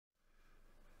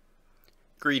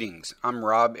Greetings, I'm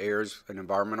Rob Ayers, an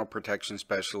Environmental Protection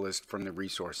Specialist from the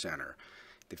Resource Center.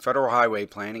 The Federal Highway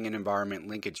Planning and Environment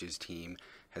Linkages team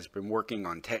has been working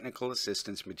on technical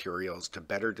assistance materials to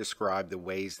better describe the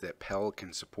ways that PEL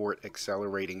can support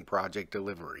accelerating project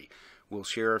delivery. We'll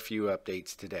share a few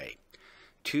updates today.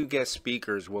 Two guest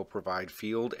speakers will provide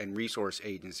field and resource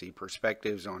agency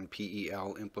perspectives on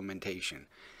PEL implementation.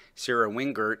 Sarah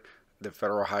Wingert, the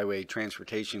Federal Highway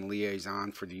Transportation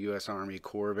Liaison for the U.S. Army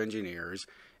Corps of Engineers,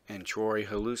 and Troy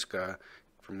Haluska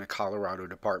from the Colorado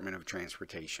Department of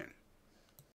Transportation.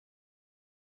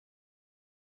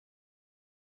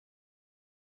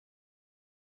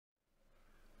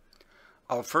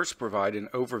 I'll first provide an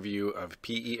overview of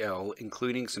PEL,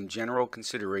 including some general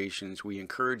considerations we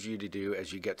encourage you to do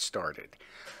as you get started.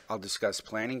 I'll discuss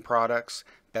planning products,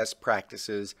 best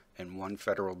practices, and one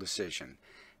federal decision.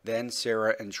 Then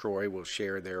Sarah and Troy will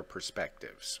share their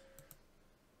perspectives.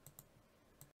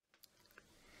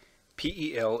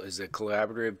 PEL is a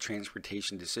collaborative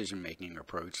transportation decision-making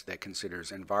approach that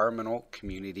considers environmental,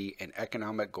 community, and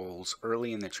economic goals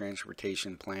early in the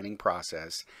transportation planning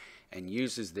process and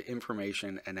uses the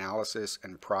information, analysis,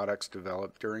 and products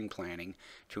developed during planning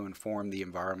to inform the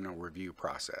environmental review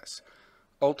process.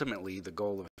 Ultimately, the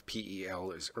goal of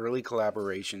PEL is early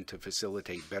collaboration to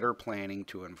facilitate better planning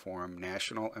to inform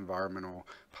National Environmental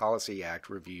Policy Act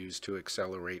reviews to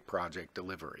accelerate project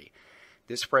delivery.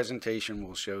 This presentation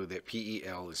will show that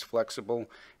PEL is flexible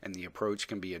and the approach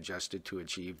can be adjusted to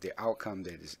achieve the outcome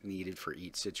that is needed for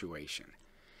each situation.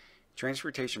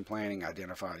 Transportation planning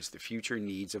identifies the future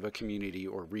needs of a community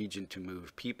or region to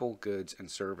move people, goods, and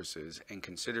services and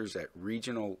considers at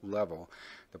regional level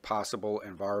the possible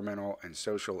environmental and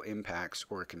social impacts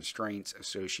or constraints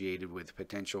associated with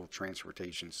potential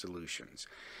transportation solutions.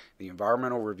 The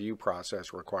environmental review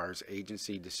process requires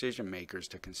agency decision makers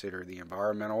to consider the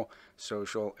environmental,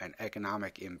 social, and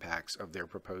economic impacts of their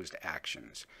proposed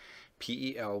actions.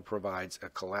 PEL provides a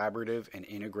collaborative and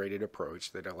integrated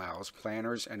approach that allows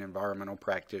planners and environmental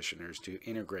practitioners to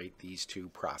integrate these two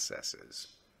processes.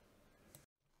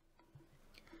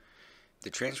 The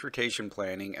transportation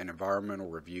planning and environmental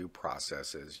review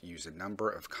processes use a number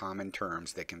of common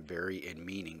terms that can vary in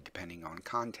meaning depending on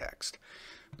context.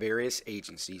 Various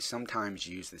agencies sometimes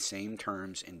use the same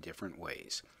terms in different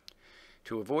ways.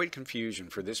 To avoid confusion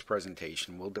for this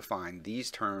presentation, we'll define these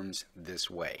terms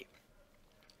this way.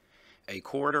 A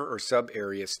corridor or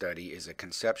sub-area study is a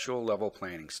conceptual level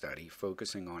planning study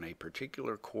focusing on a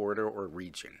particular corridor or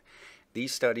region.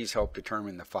 These studies help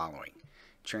determine the following: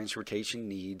 transportation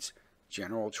needs,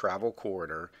 general travel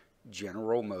corridor,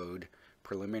 general mode,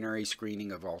 preliminary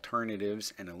screening of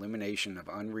alternatives and elimination of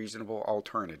unreasonable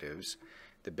alternatives,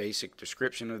 the basic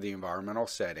description of the environmental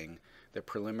setting, the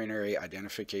preliminary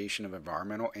identification of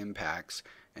environmental impacts,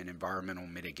 and environmental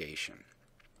mitigation.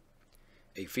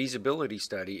 A feasibility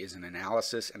study is an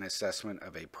analysis and assessment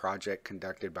of a project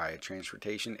conducted by a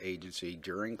transportation agency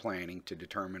during planning to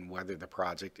determine whether the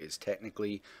project is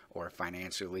technically or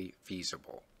financially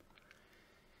feasible.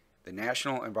 The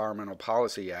National Environmental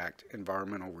Policy Act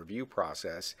environmental review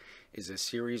process is a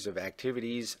series of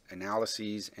activities,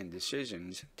 analyses, and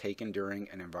decisions taken during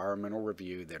an environmental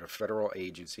review that a federal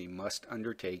agency must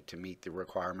undertake to meet the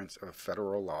requirements of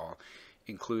federal law,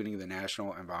 including the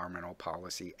National Environmental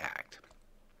Policy Act.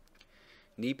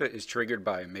 NEPA is triggered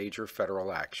by a major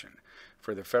federal action.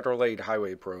 For the Federal Aid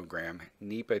Highway Program,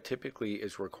 NEPA typically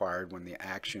is required when the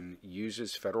action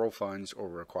uses federal funds or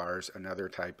requires another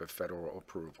type of federal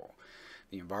approval.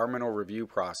 The environmental review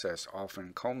process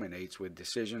often culminates with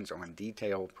decisions on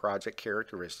detailed project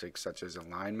characteristics such as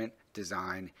alignment,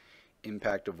 design,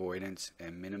 impact avoidance,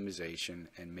 and minimization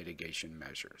and mitigation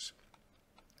measures.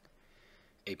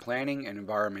 A planning and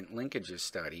environment linkages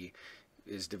study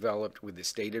is developed with the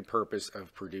stated purpose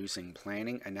of producing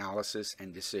planning, analysis,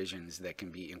 and decisions that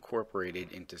can be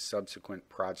incorporated into subsequent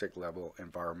project-level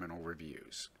environmental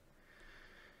reviews.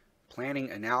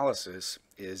 Planning analysis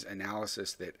is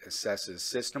analysis that assesses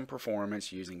system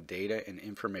performance using data and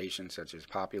information such as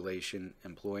population,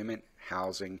 employment,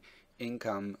 housing,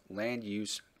 income, land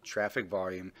use, traffic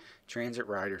volume, transit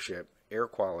ridership, air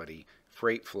quality,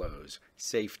 freight flows,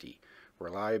 safety,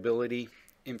 reliability,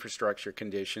 infrastructure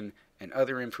condition, and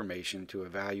other information to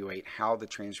evaluate how the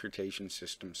transportation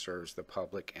system serves the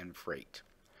public and freight.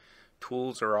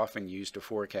 Tools are often used to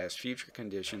forecast future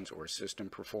conditions or system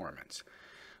performance.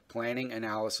 Planning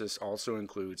analysis also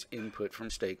includes input from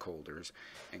stakeholders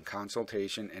and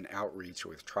consultation and outreach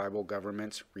with tribal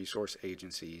governments, resource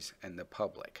agencies, and the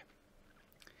public.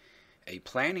 A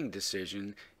planning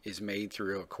decision is made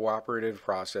through a cooperative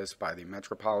process by the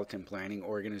Metropolitan Planning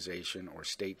Organization or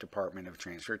State Department of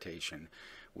Transportation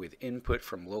with input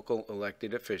from local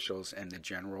elected officials and the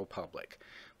general public.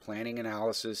 Planning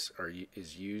analysis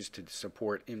is used to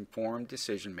support informed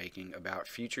decision-making about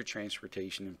future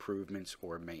transportation improvements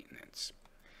or maintenance.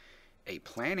 A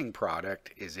planning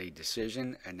product is a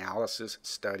decision, analysis,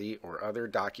 study, or other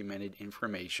documented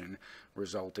information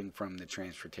resulting from the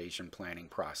transportation planning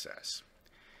process.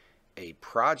 A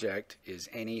project is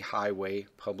any highway,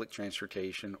 public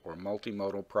transportation, or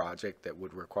multimodal project that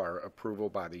would require approval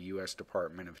by the U.S.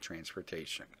 Department of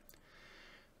Transportation.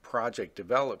 Project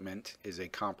development is a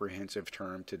comprehensive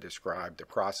term to describe the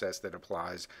process that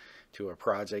applies to a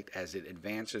project as it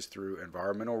advances through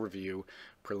environmental review,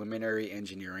 preliminary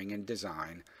engineering and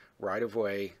design,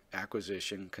 right-of-way,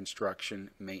 acquisition, construction,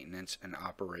 maintenance, and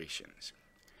operations.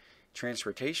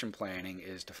 Transportation planning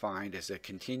is defined as a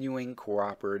continuing,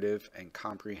 cooperative, and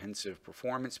comprehensive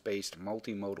performance-based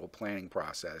multimodal planning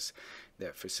process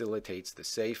that facilitates the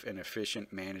safe and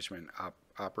efficient management,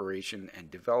 operation,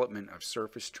 and development of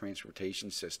surface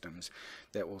transportation systems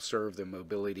that will serve the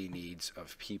mobility needs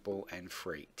of people and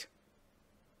freight.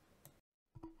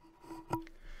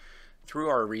 Through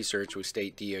our research with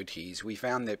state DOTs, we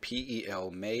found that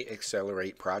PEL may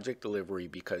accelerate project delivery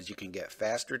because you can get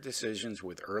faster decisions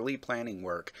with early planning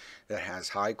work that has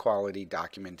high-quality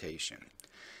documentation.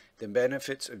 The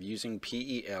benefits of using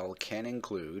PEL can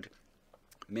include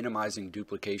minimizing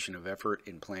duplication of effort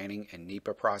in planning and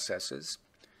NEPA processes,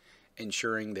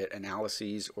 ensuring that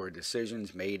analyses or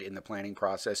decisions made in the planning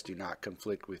process do not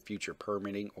conflict with future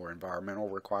permitting or environmental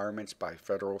requirements by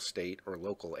federal, state, or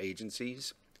local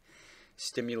agencies,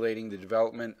 stimulating the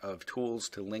development of tools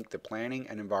to link the planning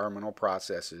and environmental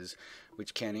processes,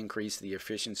 which can increase the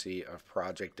efficiency of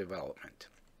project development.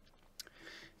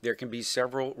 There can be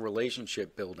several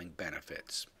relationship building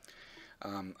benefits.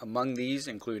 Among these,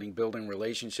 including building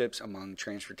relationships among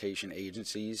transportation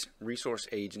agencies, resource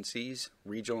agencies,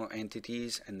 regional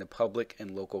entities, and the public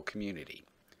and local community.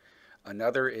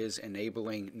 Another is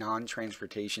enabling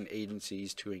non-transportation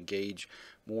agencies to engage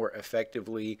more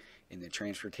effectively in the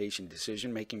transportation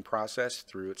decision-making process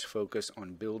through its focus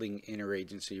on building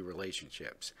interagency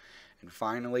relationships. And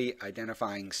finally,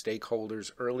 identifying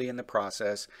stakeholders early in the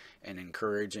process and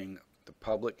encouraging the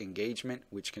public engagement,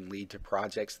 which can lead to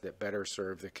projects that better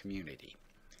serve the community.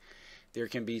 There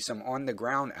can be some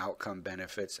on-the-ground outcome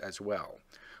benefits as well.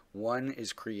 One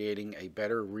is creating a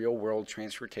better real-world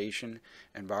transportation,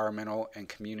 environmental, and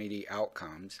community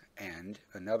outcomes, and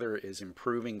another is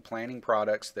improving planning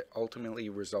products that ultimately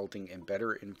resulting in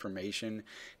better information,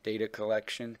 data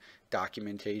collection,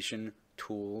 documentation,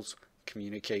 tools,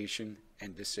 communication,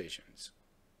 and decisions.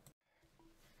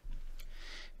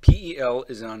 PEL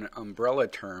is an umbrella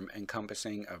term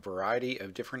encompassing a variety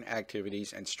of different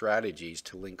activities and strategies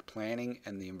to link planning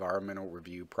and the environmental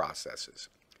review processes.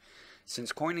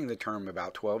 Since coining the term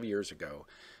about 12 years ago,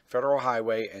 Federal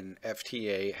Highway and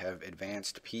FTA have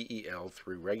advanced PEL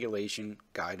through regulation,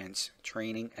 guidance,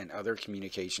 training, and other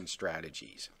communication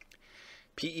strategies.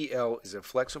 PEL is a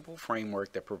flexible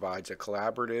framework that provides a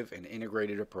collaborative and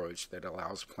integrated approach that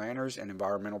allows planners and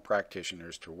environmental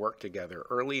practitioners to work together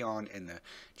early on in the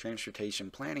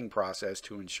transportation planning process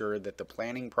to ensure that the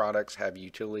planning products have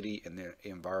utility in the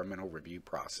environmental review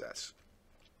process.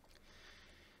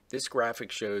 This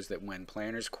graphic shows that when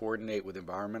planners coordinate with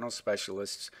environmental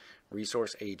specialists,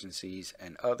 resource agencies,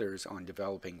 and others on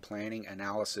developing planning,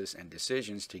 analysis, and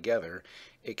decisions together,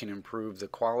 it can improve the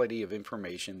quality of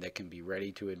information that can be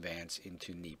ready to advance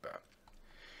into NEPA.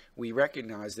 We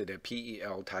recognize that a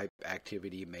PEL type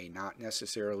activity may not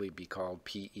necessarily be called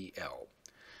PEL.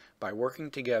 By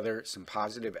working together, some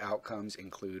positive outcomes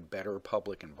include better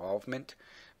public involvement,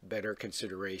 better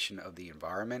consideration of the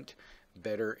environment,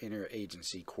 better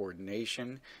interagency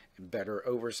coordination, and better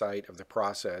oversight of the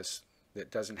process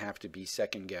that doesn't have to be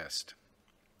second-guessed.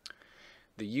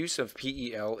 The use of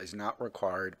PEL is not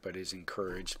required but is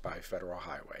encouraged by Federal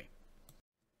Highway.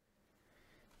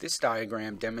 This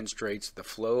diagram demonstrates the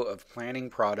flow of planning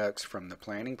products from the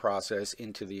planning process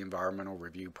into the environmental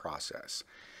review process.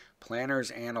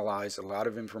 Planners analyze a lot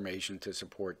of information to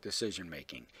support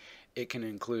decision-making. It can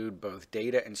include both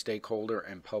data and stakeholder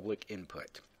and public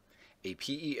input. A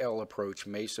PEL approach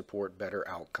may support better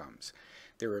outcomes.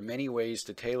 There are many ways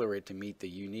to tailor it to meet the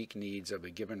unique needs of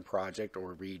a given project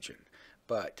or region,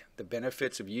 but the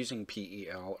benefits of using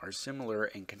PEL are similar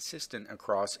and consistent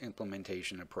across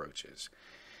implementation approaches.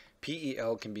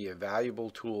 PEL can be a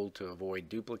valuable tool to avoid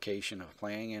duplication of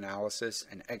planning analysis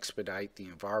and expedite the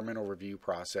environmental review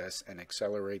process and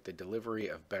accelerate the delivery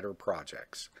of better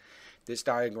projects. This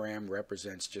diagram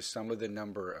represents just some of the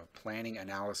number of planning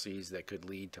analyses that could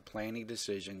lead to planning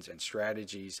decisions and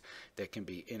strategies that can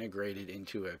be integrated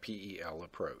into a PEL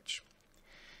approach.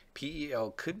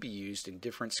 PEL could be used in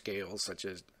different scales, such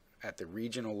as at the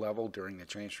regional level during the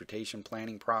transportation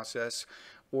planning process,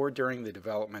 or during the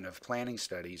development of planning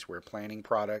studies where planning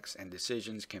products and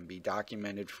decisions can be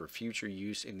documented for future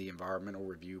use in the environmental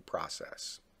review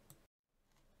process.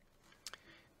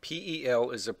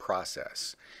 PEL is a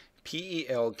process.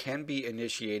 PEL can be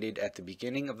initiated at the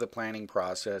beginning of the planning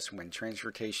process when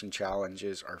transportation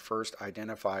challenges are first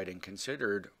identified and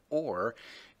considered, or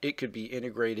it could be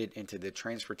integrated into the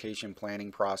transportation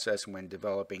planning process when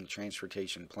developing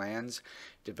transportation plans,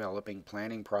 developing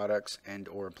planning products,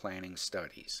 and/or planning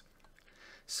studies.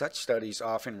 Such studies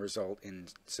often result in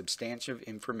substantive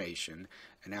information,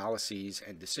 analyses,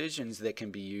 and decisions that can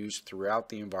be used throughout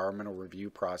the environmental review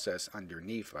process under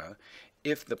NEPA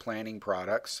if the planning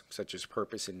products, such as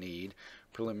purpose and need,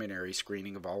 preliminary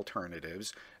screening of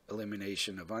alternatives,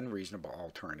 elimination of unreasonable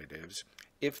alternatives,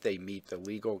 if they meet the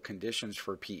legal conditions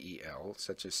for PEL,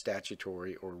 such as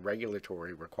statutory or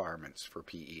regulatory requirements for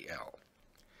PEL.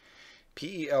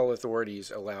 PEL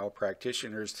authorities allow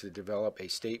practitioners to develop a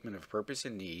statement of purpose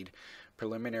and need,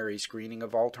 preliminary screening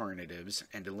of alternatives,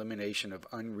 and elimination of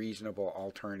unreasonable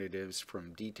alternatives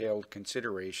from detailed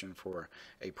consideration for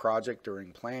a project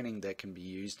during planning that can be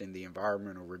used in the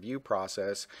environmental review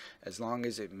process as long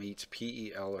as it meets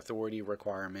PEL authority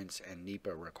requirements and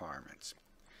NEPA requirements.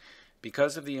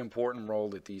 Because of the important role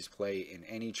that these play in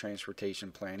any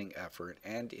transportation planning effort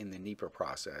and in the NEPA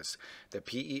process, the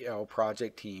PEL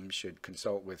project team should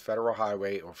consult with Federal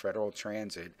Highway or Federal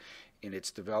Transit in its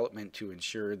development to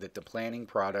ensure that the planning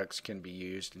products can be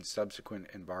used in subsequent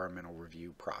environmental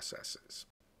review processes.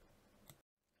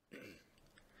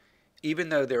 Even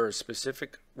though there are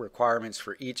specific requirements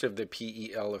for each of the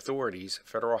PEL authorities,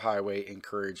 Federal Highway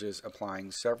encourages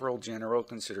applying several general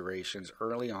considerations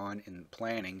early on in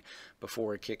planning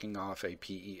before kicking off a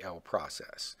PEL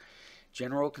process.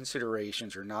 General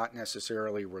considerations are not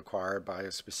necessarily required by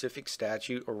a specific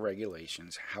statute or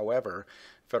regulations. However,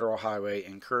 Federal Highway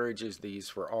encourages these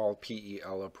for all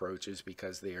PEL approaches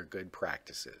because they are good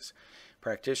practices.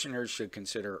 Practitioners should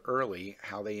consider early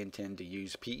how they intend to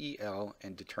use PEL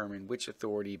and determine which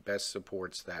authority best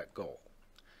supports that goal.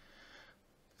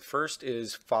 First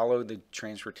is follow the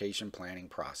transportation planning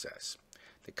process.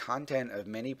 The content of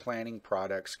many planning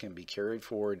products can be carried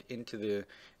forward into the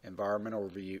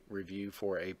environmental review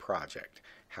for a project.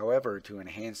 However, to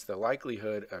enhance the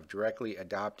likelihood of directly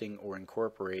adopting or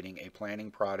incorporating a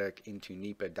planning product into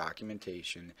NEPA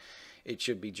documentation, it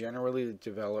should be generally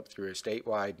developed through a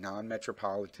statewide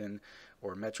non-metropolitan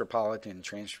or metropolitan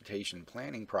transportation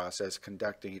planning process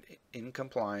conducted in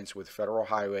compliance with Federal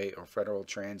Highway or Federal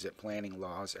Transit planning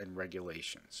laws and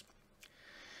regulations.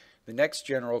 The next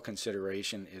general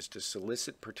consideration is to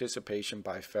solicit participation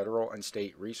by federal and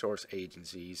state resource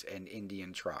agencies and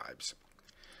Indian tribes.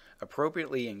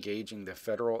 Appropriately engaging the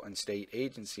federal and state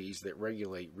agencies that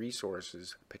regulate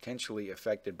resources potentially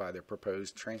affected by the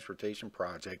proposed transportation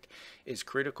project is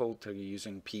critical to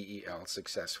using PEL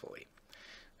successfully.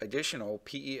 Additional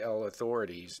PEL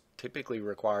authorities typically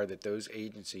require that those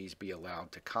agencies be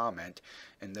allowed to comment,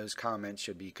 and those comments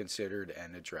should be considered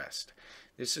and addressed.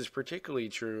 This is particularly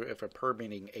true if a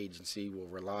permitting agency will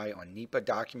rely on NEPA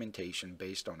documentation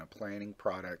based on a planning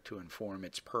product to inform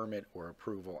its permit or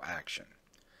approval action.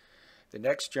 The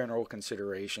next general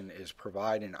consideration is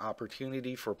provide an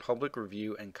opportunity for public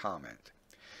review and comment.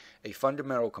 A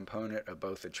fundamental component of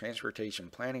both the transportation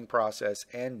planning process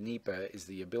and NEPA is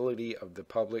the ability of the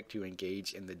public to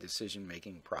engage in the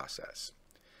decision-making process.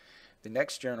 The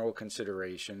next general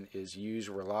consideration is use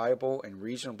reliable and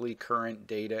reasonably current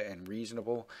data and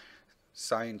reasonable,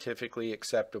 scientifically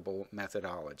acceptable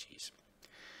methodologies.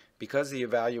 Because the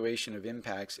evaluation of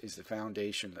impacts is the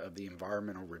foundation of the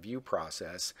environmental review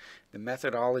process, the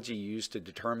methodology used to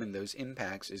determine those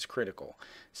impacts is critical.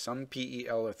 Some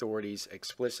PEL authorities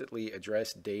explicitly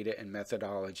address data and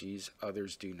methodologies,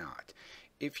 others do not.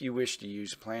 If you wish to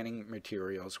use planning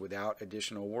materials without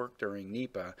additional work during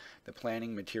NEPA, the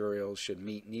planning materials should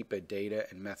meet NEPA data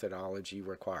and methodology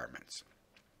requirements.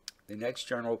 The next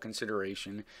general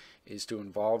consideration is to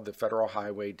involve the Federal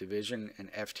Highway Division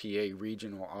and FTA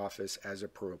Regional Office as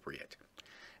appropriate.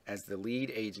 As the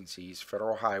lead agencies,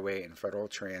 Federal Highway and Federal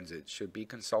Transit should be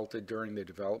consulted during the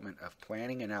development of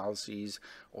planning analyses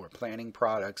or planning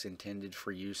products intended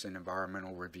for use in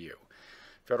environmental review.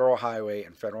 Federal Highway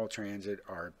and Federal Transit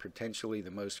are potentially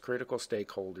the most critical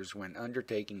stakeholders when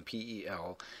undertaking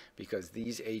PEL because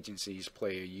these agencies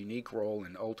play a unique role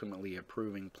in ultimately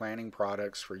approving planning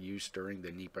products for use during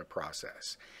the NEPA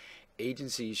process.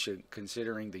 Agencies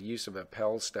considering the use of a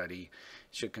PEL study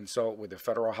should consult with the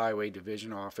Federal Highway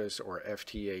Division Office or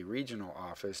FHWA Regional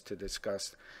Office to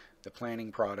discuss the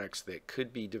planning products that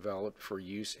could be developed for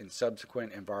use in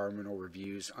subsequent environmental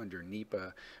reviews under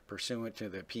NEPA pursuant to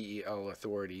the PEL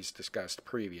authorities discussed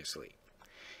previously.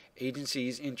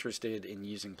 Agencies interested in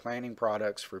using planning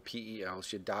products for PEL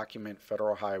should document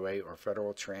Federal Highway or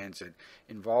Federal Transit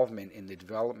involvement in the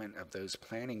development of those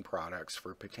planning products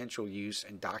for potential use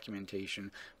and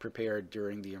documentation prepared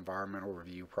during the environmental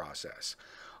review process.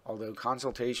 Although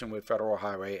consultation with Federal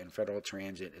Highway and Federal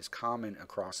Transit is common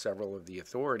across several of the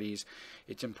authorities,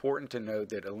 it's important to note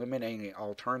that eliminating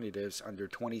alternatives under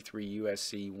 23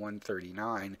 U.S.C.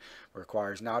 139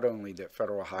 requires not only that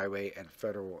Federal Highway and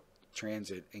Federal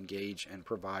Transit engage and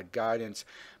provide guidance,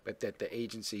 but that the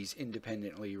agencies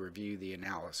independently review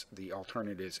the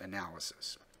alternatives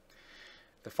analysis.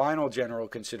 The final general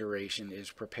consideration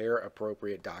is prepare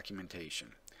appropriate documentation.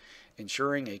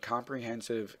 Ensuring a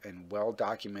comprehensive and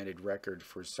well-documented record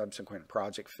for subsequent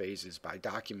project phases by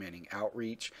documenting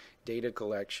outreach, data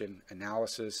collection,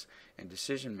 analysis, and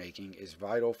decision-making is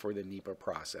vital for the NEPA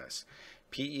process.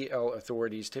 PEL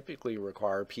authorities typically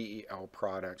require PEL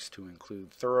products to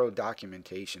include thorough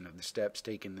documentation of the steps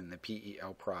taken in the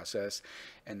PEL process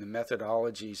and the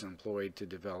methodologies employed to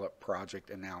develop project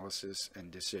analysis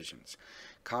and decisions.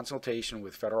 Consultation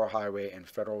with Federal Highway and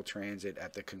Federal Transit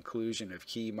at the conclusion of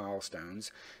key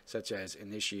milestones, such as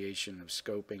initiation of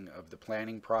scoping of the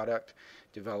planning product,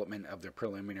 development of the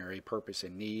preliminary purpose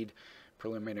and need,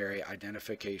 preliminary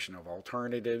identification of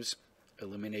alternatives,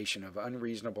 elimination of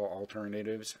unreasonable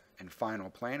alternatives, and final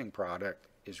planning product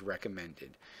is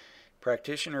recommended.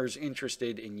 Practitioners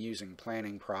interested in using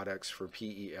planning products for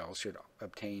PEL should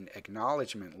obtain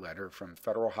acknowledgement letter from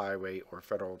Federal Highway or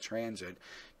Federal Transit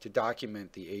to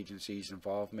document the agency's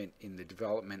involvement in the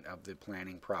development of the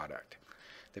planning product.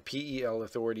 The PEL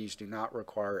authorities do not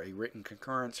require a written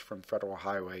concurrence from Federal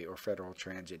Highway or Federal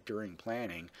Transit during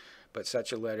planning, but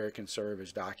such a letter can serve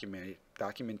as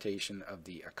documentation of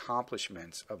the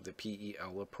accomplishments of the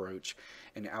PEL approach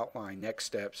and outline next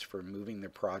steps for moving the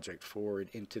project forward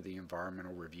into the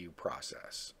environmental review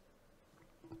process.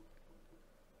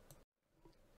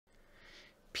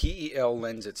 PEL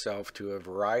lends itself to a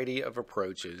variety of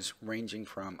approaches ranging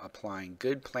from applying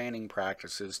good planning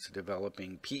practices to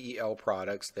developing PEL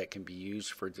products that can be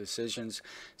used for decisions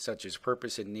such as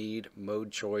purpose and need,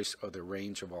 mode choice, or the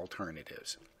range of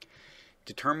alternatives.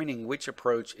 Determining which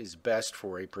approach is best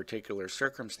for a particular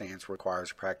circumstance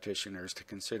requires practitioners to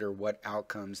consider what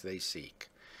outcomes they seek.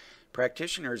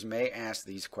 Practitioners may ask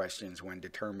these questions when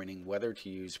determining whether to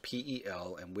use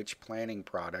PEL and which planning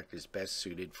product is best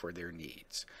suited for their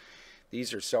needs.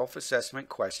 These are self-assessment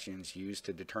questions used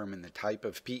to determine the type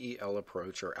of PEL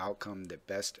approach or outcome that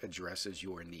best addresses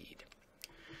your need.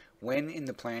 When in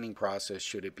the planning process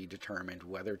should it be determined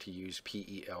whether to use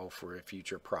PEL for a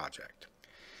future project?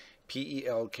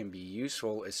 PEL can be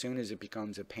useful as soon as it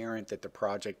becomes apparent that the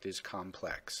project is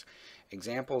complex.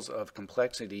 Examples of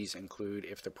complexities include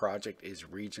if the project is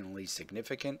regionally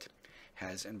significant,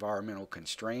 has environmental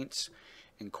constraints,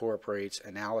 incorporates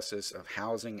analysis of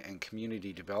housing and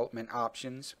community development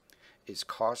options, is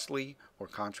costly or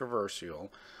controversial,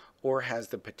 or has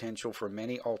the potential for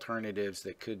many alternatives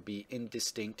that could be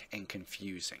indistinct and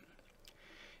confusing.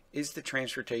 Is the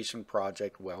transportation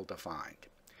project well defined?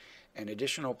 An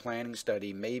additional planning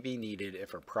study may be needed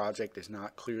if a project is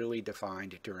not clearly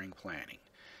defined during planning.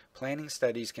 Planning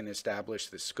studies can establish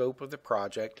the scope of the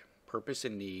project, purpose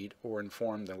and need, or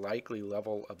inform the likely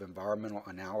level of environmental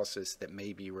analysis that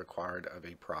may be required of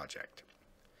a project.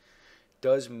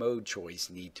 Does mode choice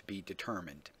need to be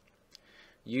determined?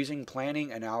 Using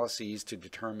planning analyses to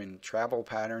determine travel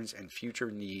patterns and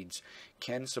future needs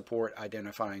can support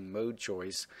identifying mode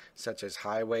choice such as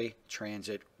highway,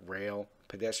 transit, rail,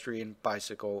 pedestrian,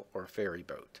 bicycle, or ferry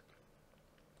boat.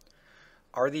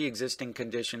 Are the existing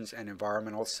conditions and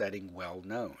environmental setting well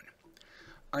known?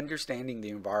 Understanding the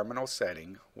environmental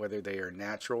setting, whether they are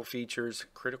natural features,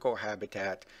 critical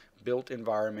habitat, built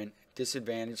environment,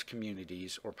 disadvantaged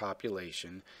communities or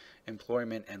population,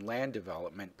 employment and land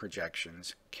development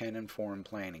projections, can inform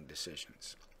planning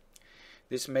decisions.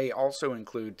 This may also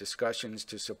include discussions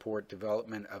to support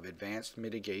development of advanced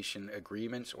mitigation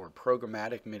agreements or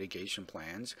programmatic mitigation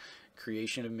plans,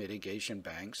 creation of mitigation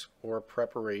banks, or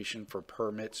preparation for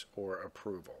permits or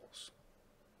approvals.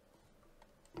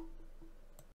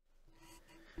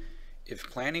 If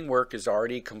planning work is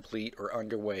already complete or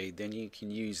underway, then you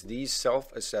can use these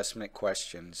self-assessment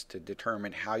questions to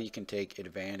determine how you can take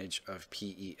advantage of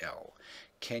PEL.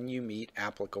 Can you meet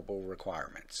applicable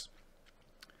requirements?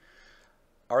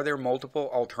 Are there multiple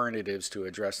alternatives to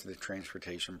address the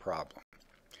transportation problem?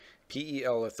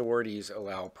 PEL authorities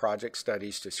allow project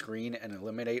studies to screen and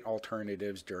eliminate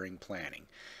alternatives during planning.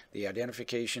 The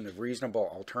identification of reasonable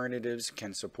alternatives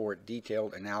can support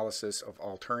detailed analysis of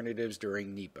alternatives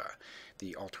during NEPA.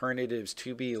 The alternatives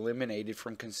to be eliminated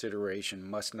from consideration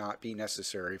must not be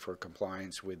necessary for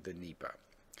compliance with the NEPA.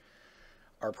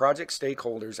 Are project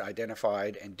stakeholders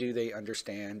identified, and do they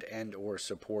understand and/or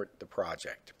support the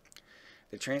project?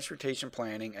 The transportation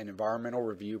planning and environmental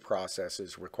review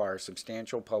processes require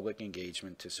substantial public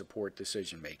engagement to support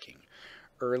decision-making.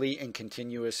 Early and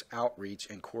continuous outreach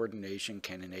and coordination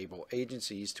can enable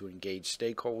agencies to engage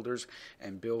stakeholders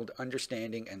and build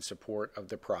understanding and support of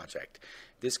the project.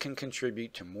 This can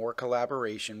contribute to more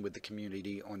collaboration with the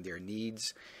community on their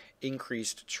needs,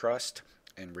 increased trust,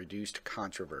 and reduced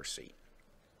controversy.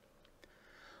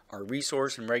 Are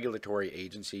resource and regulatory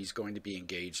agencies going to be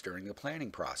engaged during the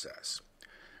planning process?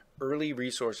 Early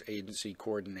resource agency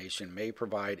coordination may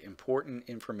provide important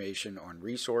information on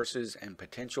resources and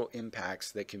potential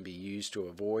impacts that can be used to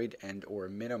avoid and/or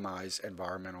minimize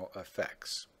environmental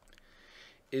effects.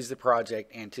 Is the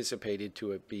project anticipated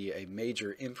to be a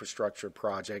major infrastructure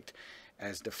project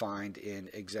as defined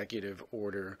in Executive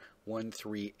Order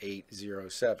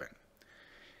 13807?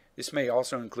 This may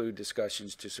also include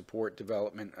discussions to support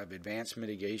development of advanced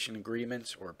mitigation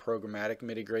agreements or programmatic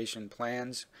mitigation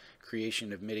plans,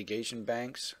 creation of mitigation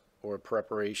banks, or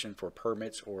preparation for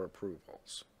permits or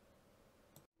approvals.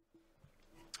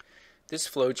 This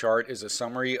flowchart is a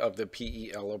summary of the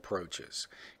PEL approaches.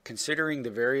 Considering the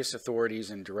various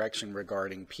authorities and direction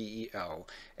regarding PEL,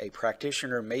 a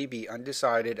practitioner may be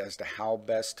undecided as to how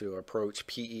best to approach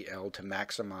PEL to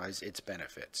maximize its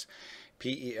benefits.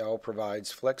 PEL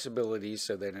provides flexibility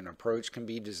so that an approach can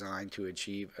be designed to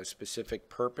achieve a specific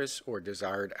purpose or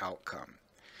desired outcome.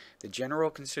 The general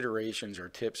considerations are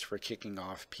tips for kicking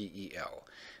off PEL.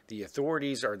 The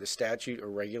authorities are the statute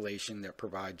or regulation that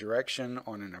provide direction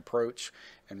on an approach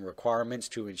and requirements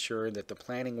to ensure that the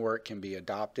planning work can be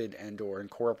adopted and/or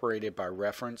incorporated by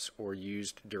reference or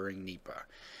used during NEPA.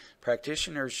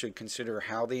 Practitioners should consider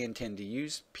how they intend to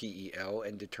use PEL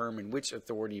and determine which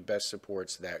authority best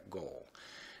supports that goal.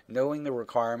 Knowing the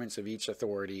requirements of each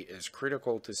authority is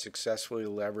critical to successfully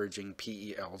leveraging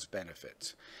PEL's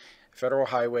benefits. Federal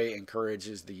Highway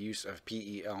encourages the use of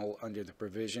PEL under the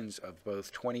provisions of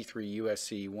both 23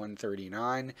 U.S.C.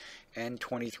 139 and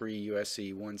 23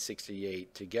 U.S.C.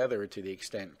 168 together to the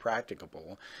extent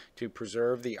practicable to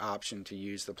preserve the option to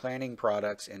use the planning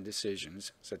products and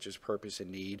decisions, such as purpose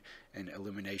and need and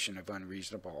elimination of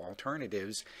unreasonable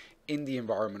alternatives, in the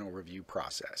environmental review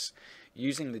process.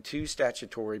 Using the two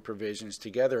statutory provisions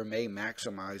together may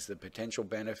maximize the potential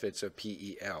benefits of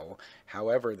PEL.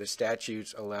 However, the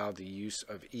statutes allow the use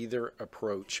of either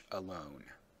approach alone.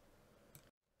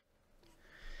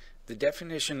 The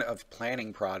definition of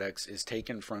planning products is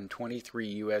taken from 23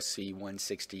 U.S.C.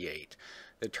 168.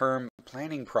 The term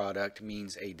planning product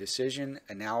means a decision,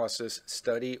 analysis,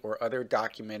 study, or other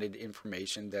documented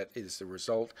information that is the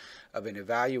result of an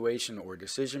evaluation or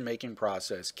decision-making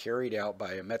process carried out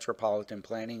by a metropolitan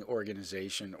planning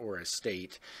organization or a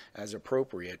state, as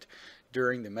appropriate,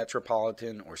 during the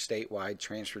metropolitan or statewide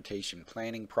transportation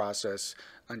planning process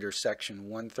under Section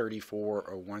 134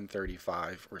 or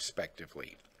 135,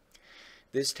 respectively.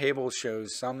 This table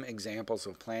shows some examples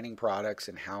of planning products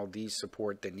and how these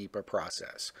support the NEPA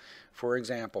process. For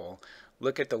example,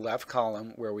 look at the left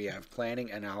column where we have planning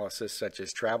analysis such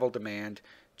as travel demand,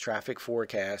 traffic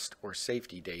forecast, or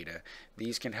safety data.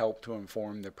 These can help to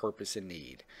inform the purpose and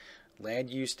need. Land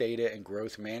use data and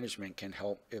growth management can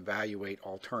help evaluate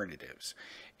alternatives.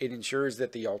 It ensures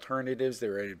that the alternatives that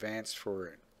are advanced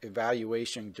for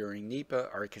evaluation during NEPA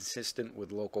are consistent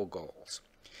with local goals.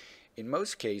 In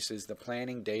most cases, the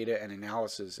planning data and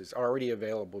analysis is already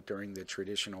available during the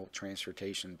traditional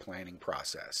transportation planning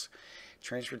process.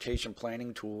 Transportation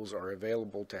planning tools are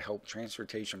available to help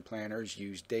transportation planners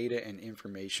use data and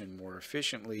information more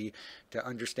efficiently to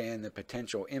understand the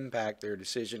potential impact their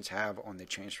decisions have on the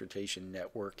transportation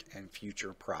network and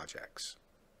future projects.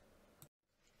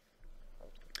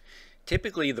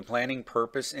 Typically, the planning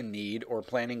purpose and need or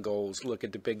planning goals look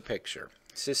at the big picture: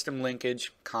 system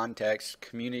linkage, context,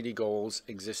 community goals,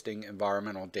 existing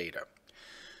environmental data.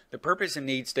 The purpose and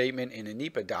need statement in a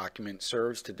NEPA document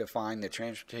serves to define the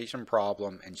transportation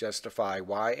problem and justify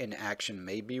why an action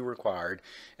may be required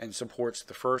and supports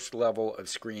the first level of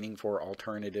screening for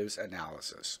alternatives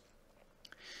analysis.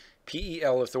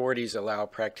 PEL authorities allow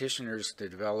practitioners to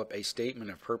develop a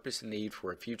statement of purpose and need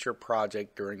for a future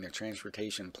project during the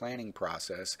transportation planning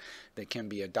process that can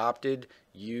be adopted,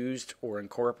 used, or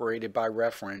incorporated by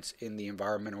reference in the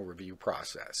environmental review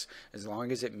process, as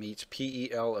long as it meets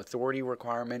PEL authority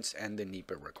requirements and the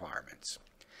NEPA requirements.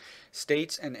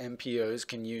 States and MPOs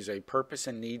can use a purpose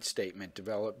and need statement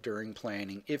developed during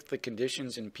planning if the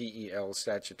conditions in PEL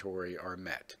statutory are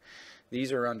met.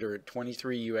 These are under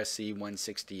 23 U.S.C.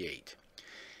 168.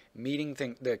 Meeting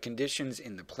the conditions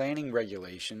in the planning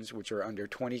regulations, which are under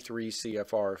 23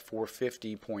 CFR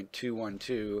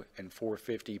 450.212 and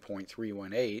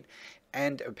 450.318,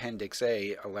 and Appendix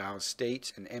A allows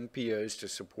states and MPOs to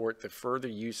support the further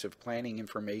use of planning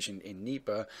information in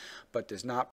NEPA, but does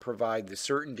not provide the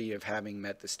certainty of having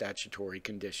met the statutory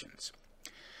conditions.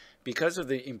 Because of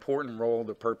the important role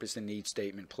the purpose and need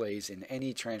statement plays in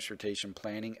any transportation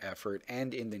planning effort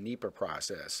and in the NEPA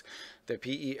process, the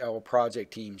PEL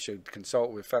project team should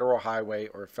consult with Federal Highway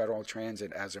or Federal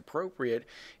Transit as appropriate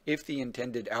if the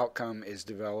intended outcome is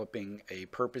developing a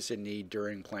purpose and need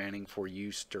during planning for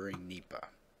use during NEPA.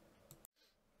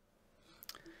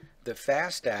 The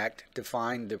FAST Act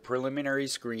defined the preliminary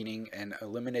screening and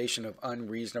elimination of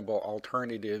unreasonable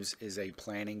alternatives is a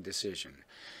planning decision.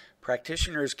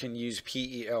 Practitioners can use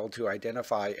PEL to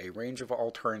identify a range of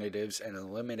alternatives and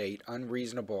eliminate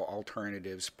unreasonable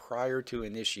alternatives prior to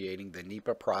initiating the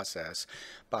NEPA process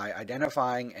by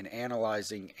identifying and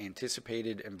analyzing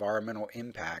anticipated environmental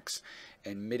impacts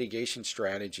and mitigation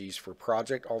strategies for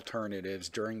project alternatives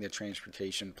during the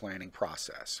transportation planning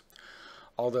process.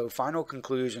 Although final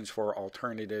conclusions for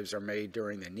alternatives are made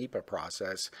during the NEPA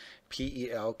process,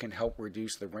 PEL can help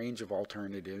reduce the range of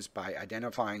alternatives by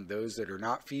identifying those that are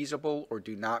not feasible or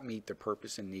do not meet the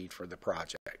purpose and need for the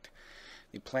project.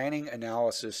 The planning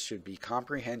analysis should be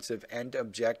comprehensive and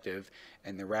objective,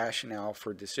 and the rationale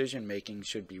for decision-making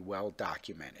should be well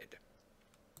documented.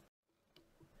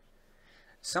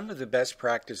 Some of the best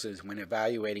practices when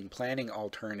evaluating planning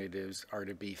alternatives are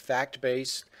to be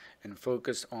fact-based and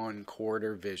focus on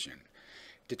corridor vision.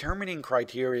 Determining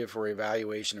criteria for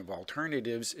evaluation of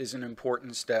alternatives is an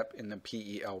important step in the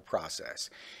PEL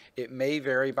process. It may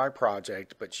vary by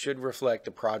project, but should reflect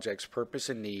the project's purpose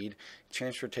and need,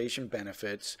 transportation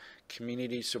benefits,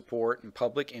 community support and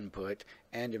public input,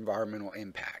 and environmental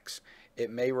impacts. It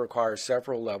may require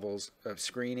several levels of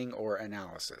screening or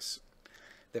analysis.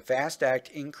 The FAST Act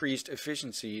increased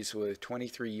efficiencies with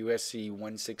 23 U.S.C.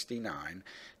 169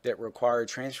 that require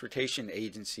transportation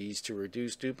agencies to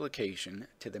reduce duplication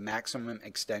to the maximum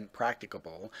extent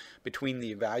practicable between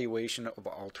the evaluation of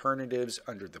alternatives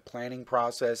under the planning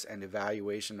process and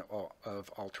evaluation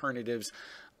of alternatives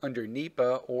under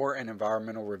NEPA or an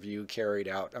environmental review carried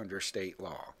out under state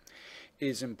law. It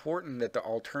is important that the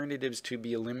alternatives to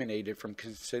be eliminated from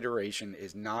consideration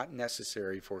is not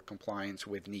necessary for compliance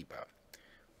with NEPA.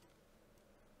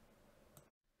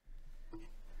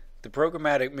 The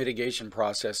programmatic mitigation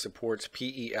process supports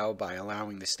PEL by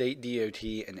allowing the state DOT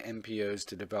and MPOs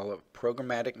to develop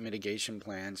programmatic mitigation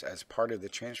plans as part of the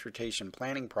transportation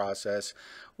planning process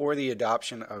or the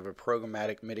adoption of a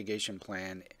programmatic mitigation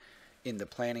plan in the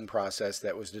planning process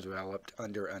that was developed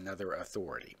under another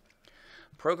authority.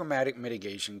 Programmatic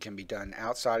mitigation can be done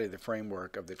outside of the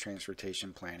framework of the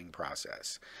transportation planning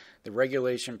process. The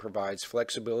regulation provides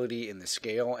flexibility in the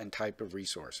scale and type of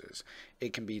resources.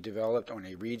 It can be developed on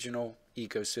a regional,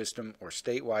 ecosystem, or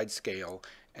statewide scale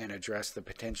and address the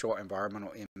potential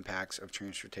environmental impacts of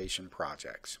transportation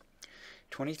projects.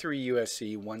 23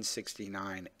 U.S.C.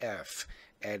 169F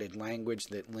added language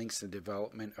that links the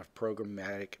development of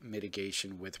programmatic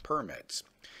mitigation with permits.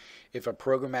 If a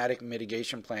programmatic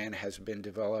mitigation plan has been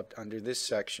developed under this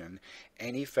section,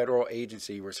 any federal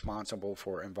agency responsible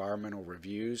for environmental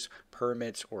reviews,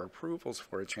 permits, or approvals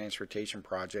for a transportation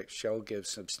project shall give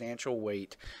substantial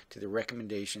weight to the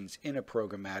recommendations in a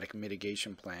programmatic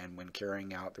mitigation plan when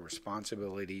carrying out the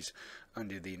responsibilities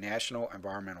under the National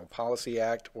Environmental Policy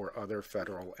Act or other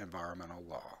federal environmental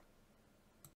law.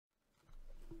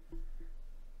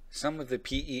 Some of the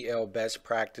PEL best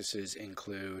practices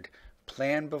include: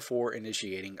 plan before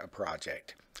initiating a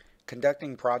project.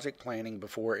 Conducting project planning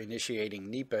before initiating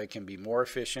NEPA can be more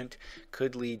efficient,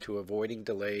 could lead to avoiding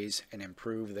delays, and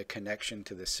improve the connection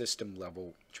to the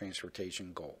system-level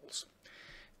transportation goals.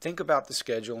 Think about the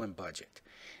schedule and budget.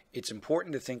 It's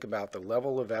important to think about the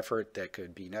level of effort that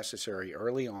could be necessary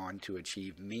early on to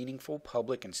achieve meaningful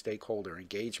public and stakeholder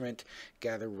engagement,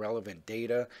 gather relevant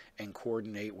data, and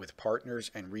coordinate with partners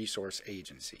and resource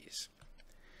agencies.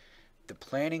 The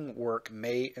planning work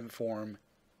may inform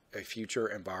a future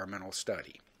environmental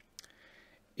study.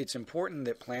 It's important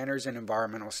that planners and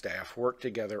environmental staff work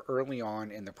together early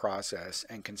on in the process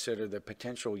and consider the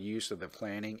potential use of the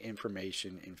planning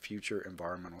information in future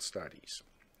environmental studies.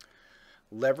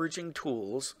 Leveraging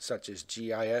tools such as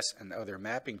GIS and other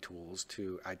mapping tools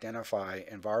to identify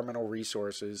environmental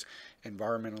resources,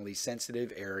 environmentally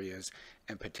sensitive areas,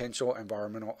 and potential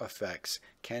environmental effects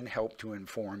can help to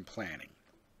inform planning.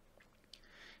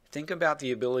 Think about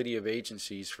the ability of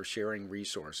agencies for sharing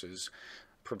resources,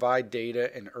 provide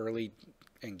data, and early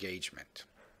engagement.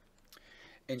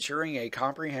 Ensuring a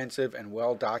comprehensive and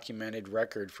well-documented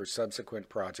record for subsequent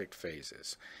project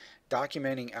phases.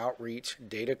 Documenting outreach,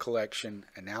 data collection,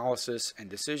 analysis, and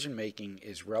decision-making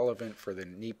is relevant for the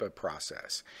NEPA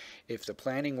process. If the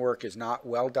planning work is not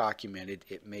well documented,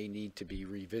 it may need to be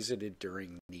revisited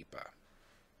during NEPA.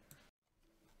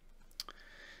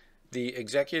 The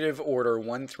Executive Order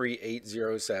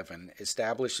 13807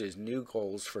 establishes new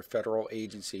goals for federal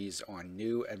agencies on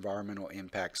new environmental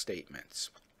impact statements.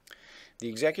 The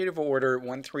Executive Order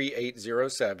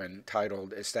 13807,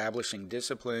 titled Establishing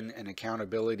Discipline and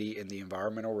Accountability in the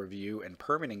Environmental Review and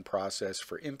Permitting Process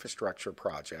for Infrastructure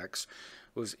Projects,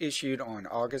 was issued on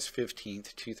August 15,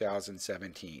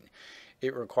 2017.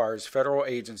 It requires federal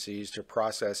agencies to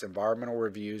process environmental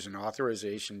reviews and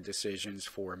authorization decisions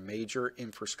for major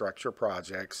infrastructure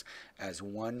projects as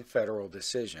one federal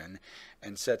decision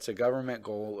and sets a government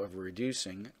goal of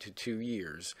reducing to 2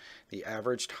 years the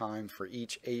average time for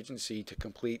each agency to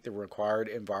complete the required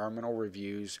environmental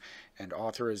reviews and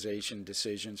authorization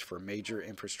decisions for major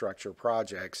infrastructure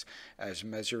projects as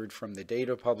measured from the date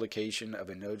of publication of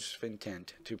a notice of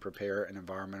intent to prepare an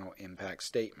environmental impact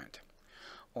statement.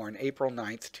 On April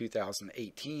 9,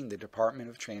 2018, the Department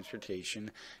of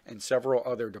Transportation and several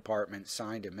other departments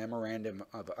signed a Memorandum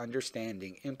of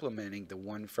Understanding implementing the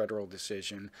one federal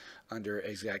decision under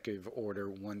Executive Order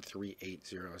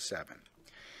 13807.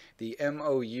 The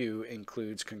MOU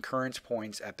includes concurrence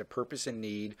points at the purpose and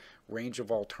need, range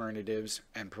of alternatives,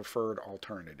 and preferred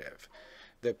alternative.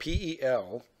 The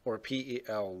PEL, or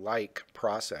PEL-like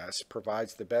process,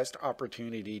 provides the best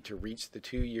opportunity to reach the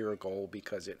 2-year goal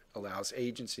because it allows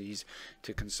agencies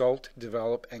to consult,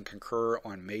 develop, and concur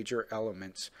on major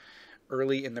elements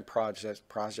early in the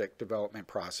project development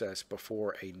process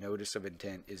before a notice of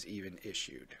intent is even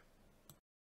issued.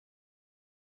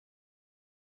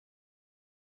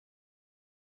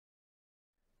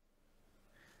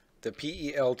 The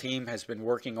PEL team has been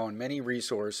working on many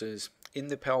resources. In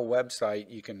the PEL website,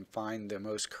 you can find the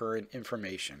most current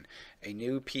information. A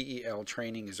new PEL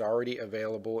training is already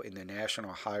available in the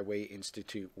National Highway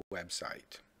Institute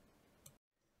website.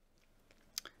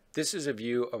 This is a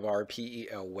view of our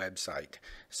PEL website.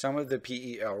 Some of the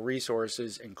PEL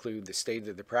resources include the State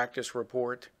of the Practice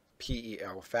Report,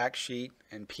 PEL Fact Sheet,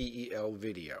 and PEL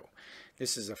Video.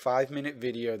 This is a 5-minute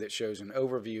video that shows an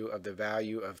overview of the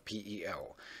value of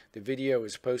PEL. The video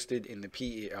is posted in the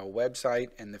PEL website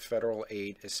and the Federal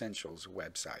Aid Essentials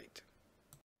website.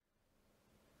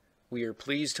 We are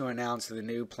pleased to announce the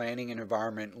new Planning and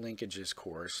Environment Linkages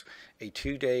course, a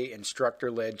 2-day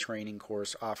instructor-led training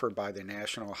course offered by the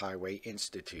National Highway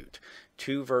Institute.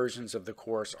 2 versions of the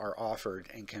course are offered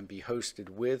and can be hosted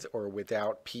with or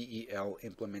without PEL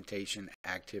implementation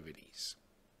activities.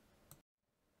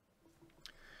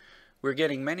 We're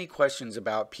getting many questions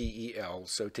about PEL,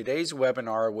 so today's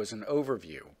webinar was an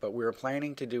overview, but we're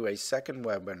planning to do a second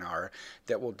webinar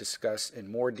that will discuss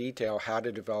in more detail how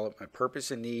to develop a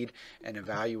purpose and need and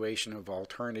evaluation of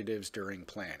alternatives during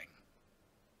planning.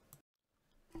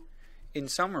 In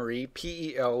summary,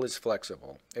 PEL is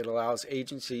flexible. It allows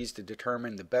agencies to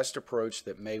determine the best approach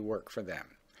that may work for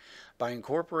them. By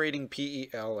incorporating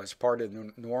PEL as part of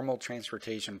the normal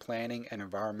transportation planning and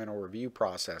environmental review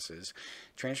processes,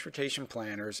 transportation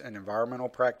planners and environmental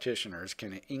practitioners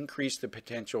can increase the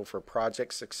potential for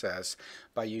project success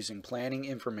by using planning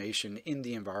information in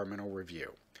the environmental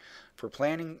review. For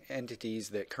planning entities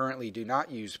that currently do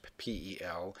not use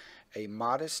PEL, a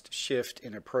modest shift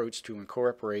in approach to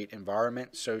incorporate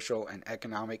environment, social, and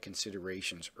economic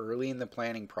considerations early in the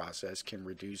planning process can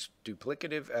reduce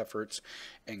duplicative efforts,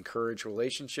 encourage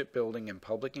relationship building and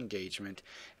public engagement,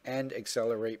 and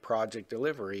accelerate project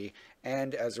delivery,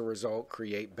 and as a result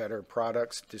create better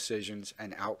products, decisions,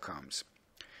 and outcomes.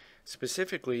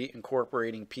 Specifically,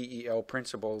 incorporating PEL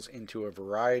principles into a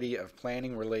variety of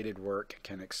planning-related work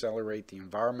can accelerate the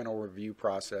environmental review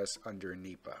process under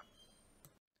NEPA.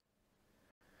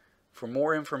 For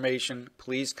more information,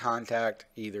 please contact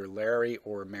either Larry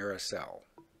or Maricel.